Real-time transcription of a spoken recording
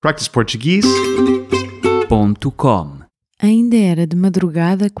practiceportuguese.com. Ainda era de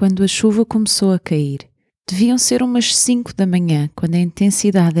madrugada quando a chuva começou a cair. Deviam ser umas 5 da manhã, quando a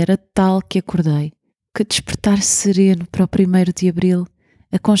intensidade era tal que acordei. Que despertar sereno para o 1º de abril.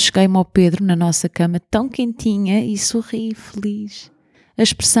 Aconcheguei-me ao Pedro na nossa cama tão quentinha e sorri feliz. A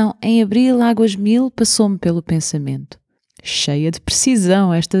expressão "em abril águas mil" passou-me pelo pensamento. Cheia de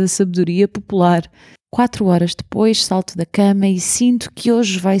precisão esta sabedoria popular. 4 horas depois salto da cama e sinto que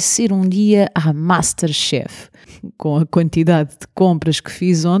hoje vai ser um dia à Masterchef. Com a quantidade de compras que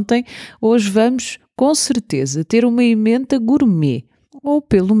fiz ontem, hoje vamos, com certeza, ter uma emenda gourmet. Ou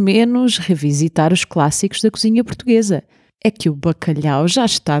pelo menos revisitar os clássicos da cozinha portuguesa. É que o bacalhau já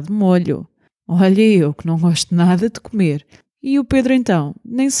está de molho. Olha, eu que não gosto nada de comer. E o Pedro então?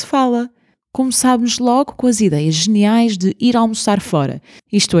 Nem se fala. Começámos logo com as ideias geniais de ir almoçar fora.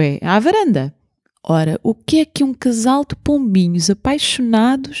 Isto é, à varanda. Ora, o que é que um casal de pombinhos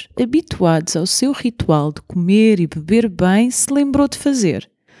apaixonados, habituados ao seu ritual de comer e beber bem, se lembrou de fazer?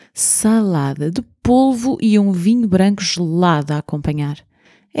 Salada de polvo e um vinho branco gelado a acompanhar.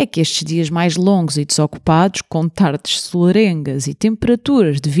 É que estes dias mais longos e desocupados, com tardes solarengas e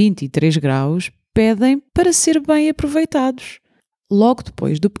temperaturas de 23 graus, pedem para ser bem aproveitados. Logo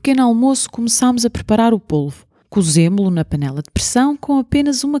depois do pequeno almoço começámos a preparar o polvo. Cozemo-lo na panela de pressão com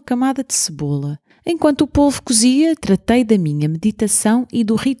apenas uma camada de cebola. Enquanto o polvo cozia, tratei da minha meditação e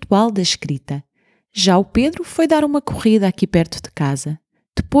do ritual da escrita. Já o Pedro foi dar uma corrida aqui perto de casa.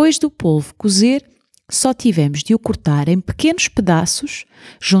 Depois do polvo cozer, só tivemos de o cortar em pequenos pedaços,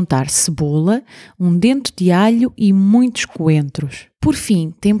 juntar cebola, um dente de alho e muitos coentros. Por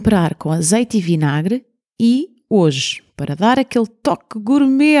fim, temperar com azeite e vinagre e, hoje, para dar aquele toque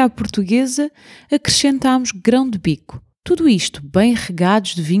gourmet à portuguesa, acrescentámos grão de bico. Tudo isto bem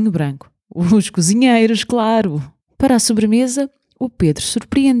regados de vinho branco. Os cozinheiros, claro! Para a sobremesa, o Pedro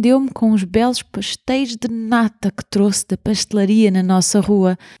surpreendeu-me com os belos pastéis de nata que trouxe da pastelaria na nossa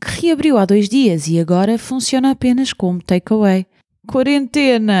rua, que reabriu há 2 dias e agora funciona apenas como takeaway.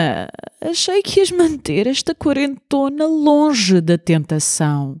 Quarentena! Achei que ias manter esta quarentona longe da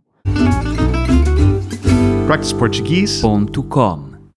tentação. practiceportuguese.com